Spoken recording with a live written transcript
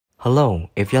Hello,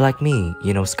 if you're like me,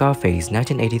 you know Scarface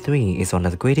 1983 is one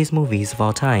of the greatest movies of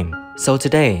all time. So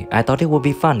today, I thought it would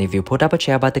be fun if you put up a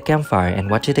chair by the campfire and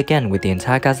watch it again with the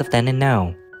entire cast of then and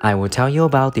now. I will tell you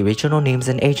about the original names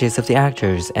and ages of the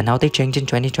actors and how they changed in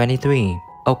 2023.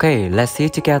 Okay, let's see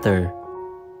it together.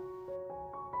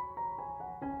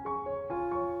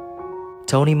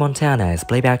 Tony Montana is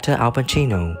played actor Al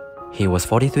Pacino. He was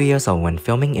 43 years old when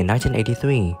filming in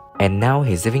 1983, and now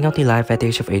he's living out the life at the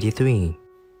age of 83.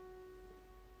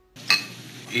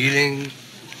 Eating,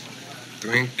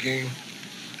 drinking,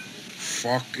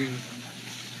 fucking,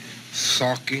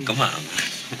 sucking. Come on.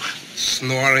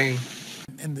 Snoring.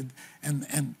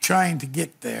 And trying to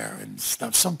get there and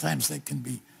stuff. Sometimes they can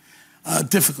be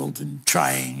difficult in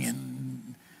trying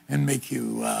and make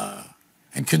you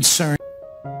and concerned.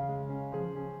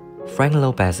 Frank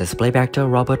Lopez is played actor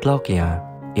Robert Loggia.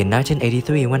 In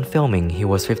 1983, when filming, he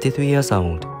was 53 years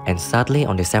old, and sadly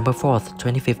on December 4th,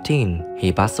 2015,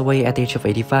 he passed away at the age of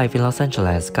 85 in Los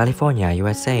Angeles, California,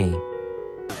 USA.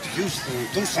 Houston,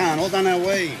 Tucson, all down that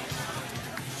way.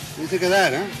 What do you think of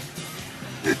that,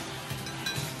 huh?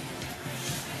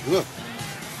 Look.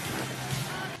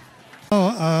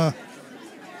 Oh,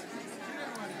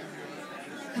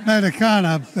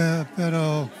 Americana,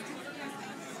 pero...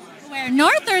 Where,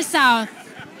 north or south?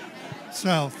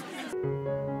 South.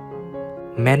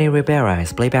 Manny Rivera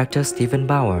is played actor Steven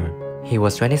Bauer. He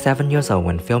was 27 years old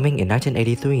when filming in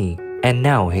 1983, and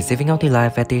now he's living out the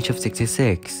life at the age of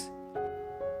 66.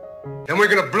 Then we're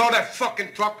gonna blow that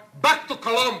fucking truck back to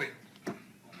Colombia.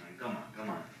 Come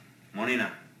on.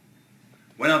 Monina,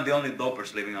 we're not the only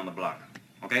dopers living on the block,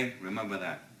 okay? Remember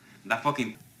that. That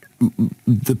fucking...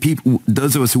 The people,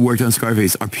 those of us who worked on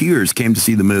Scarface, our peers came to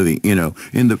see the movie, you know,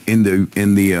 in the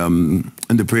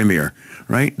premiere,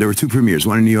 right? There were two premieres,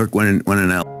 one in New York, one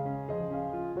in L.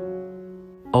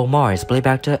 Omar is played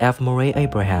actor F. Murray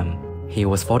Abraham. He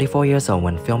was 44 years old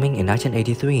when filming in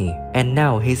 1983, and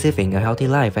now he's living a healthy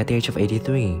life at the age of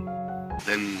 83.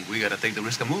 Then we gotta take the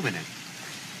risk of moving it.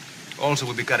 Also,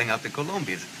 we'll be cutting out the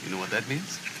Colombians. You know what that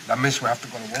means? That means we have to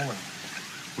go to war.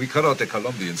 We cut out the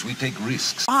Colombians. We take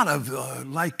risks. A lot of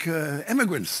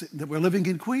immigrants that were living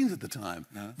in Queens at the time.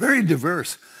 Very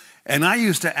diverse. And I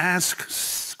used to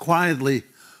ask quietly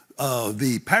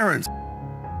the parents.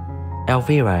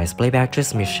 Elvira is played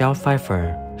actress Michelle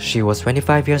Pfeiffer. She was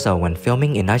 25 years old when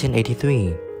filming in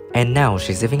 1983, and now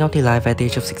she's living out the life at the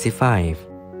age of 65.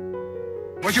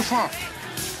 Where you from?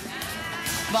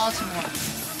 Baltimore.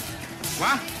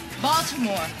 What?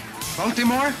 Baltimore.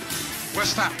 Baltimore?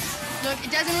 Where's that? Look,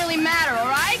 it doesn't really matter, all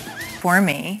right? For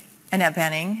me, Annette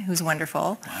Bening, who's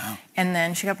wonderful. Wow. And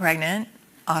then she got pregnant.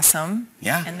 Awesome.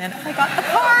 Yeah. And then I got the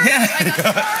card. Yeah. I got the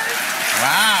card.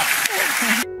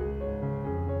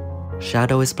 Wow.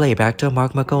 Shadow is played actor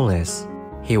Mark Margolis.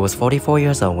 He was 44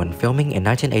 years old when filming in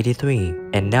 1983,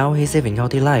 and now he's living out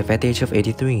the life at the age of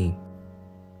 83.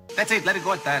 That's it, let it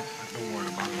go at that. Don't worry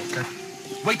about it, okay?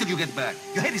 Wait till you get back.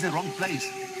 Your head is in the wrong place.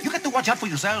 You got to watch out for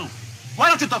yourself. Why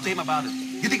don't you talk to him about it?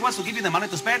 You think he wants to give you the money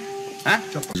to spend? Huh?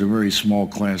 It was a very small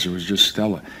class. It was just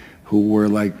Stella, who were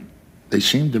like, they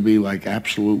seemed to be like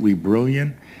absolutely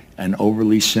brilliant and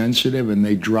overly sensitive, and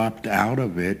they dropped out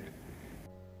of it.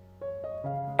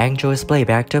 Angel is played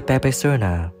actor Pepe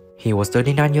Serna. He was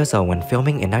 39 years old when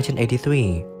filming in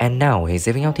 1983, and now he's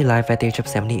living out the life at the age of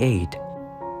 78.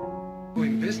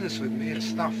 Doing business with me and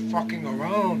stop fucking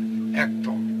around,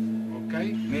 Hector.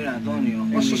 Okay? Mira, Antonio.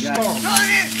 What's the score?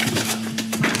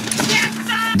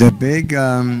 The big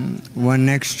one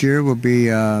next year will be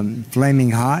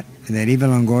Flaming Hot, that Eva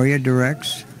Longoria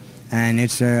directs, and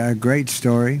it's a great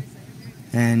story,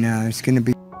 and it's going to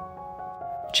be...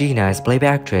 Gina is played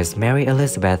actress Mary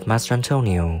Elizabeth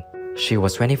Mastrantonio. She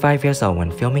was 25 years old when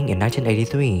filming in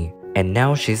 1983, and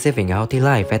now she's living a healthy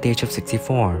life at the age of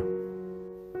 64.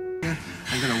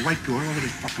 I'm gonna wipe you all over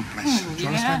this fucking place. Do you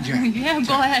understand, Jack? Yeah,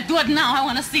 go ahead. Do it now. I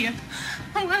want to see it.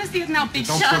 I want to see it now, big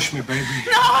shot. Don't push me, baby.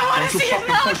 No, I want to see it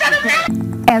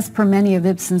now. As per many of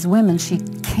Ibsen's women, she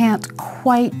can't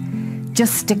quite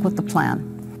just stick with the plan.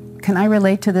 Can I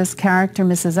relate to this character,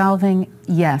 Mrs. Alving?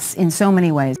 Yes, in so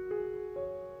many ways.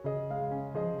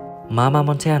 Mama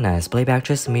Montana is played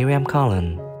actress Miriam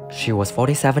Collin. She was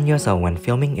 47 years old when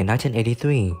filming in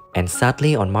 1983, and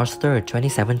sadly on March 3rd,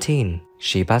 2017,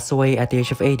 she passed away at the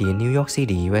age of 80 in New York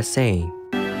City, USA.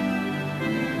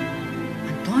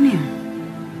 Antonio.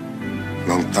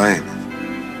 Long time.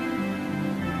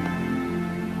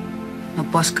 No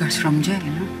postcards from jail,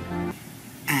 no?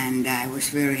 And I was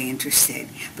very interested.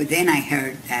 But then I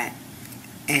heard that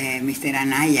Mr.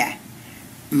 Anaya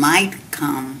might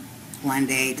come one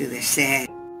day to the set.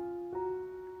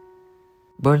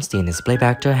 Bernstein is played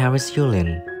actor Harris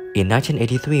Yulin. In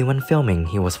 1983 when filming,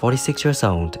 he was 46 years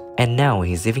old, and now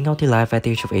he's living out the life at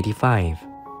the age of 85.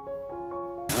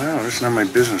 Well, it's not my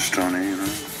business, Tony, you know.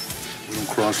 We don't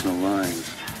cross no lines.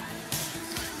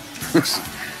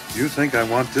 You think I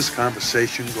want this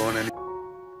conversation going any...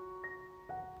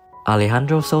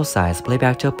 Alejandro Sosa is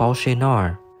playback actor Paul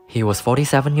Shenar. He was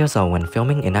 47 years old when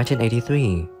filming in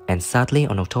 1983, and sadly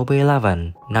on October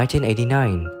 11,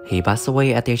 1989, he passed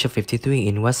away at the age of 53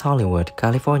 in West Hollywood,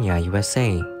 California,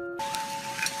 USA.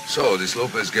 So, this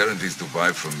Lopez guarantees to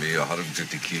buy from me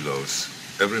 150 kilos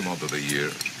every month of the year.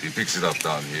 He picks it up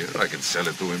down here. I can sell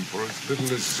it to him for as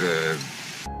little as...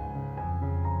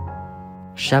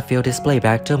 Sheffield is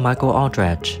playback actor Michael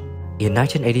Aldridge. In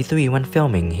 1983 when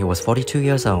filming, he was 42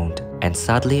 years old, and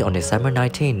sadly on December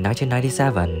 19,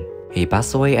 1997, he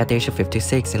passed away at the age of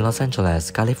 56 in Los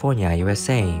Angeles, California,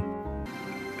 USA.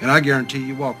 And I guarantee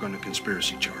you walk on a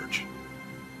conspiracy charge.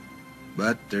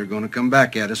 But they're going to come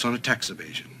back at us on a tax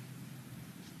evasion.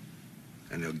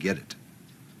 And they'll get it.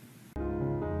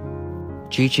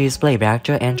 Gigi is playback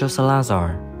actor Angel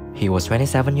Salazar. He was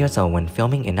 27 years old when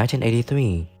filming in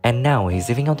 1983, and now he's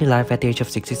living out the life at the age of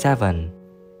 67.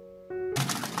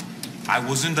 I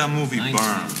was in that movie,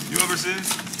 Burn. You ever see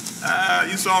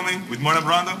it? You saw me with Marlon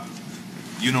Brando?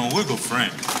 You know, we're good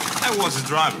friends. I was his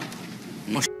driver.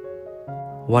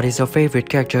 What is your favorite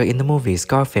character in the movie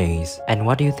Scarface? And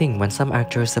what do you think when some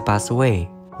actors pass away?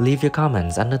 Leave your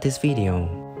comments under this video.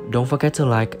 Don't forget to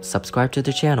like, subscribe to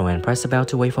the channel and press the bell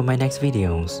to wait for my next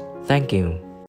videos. Thank you.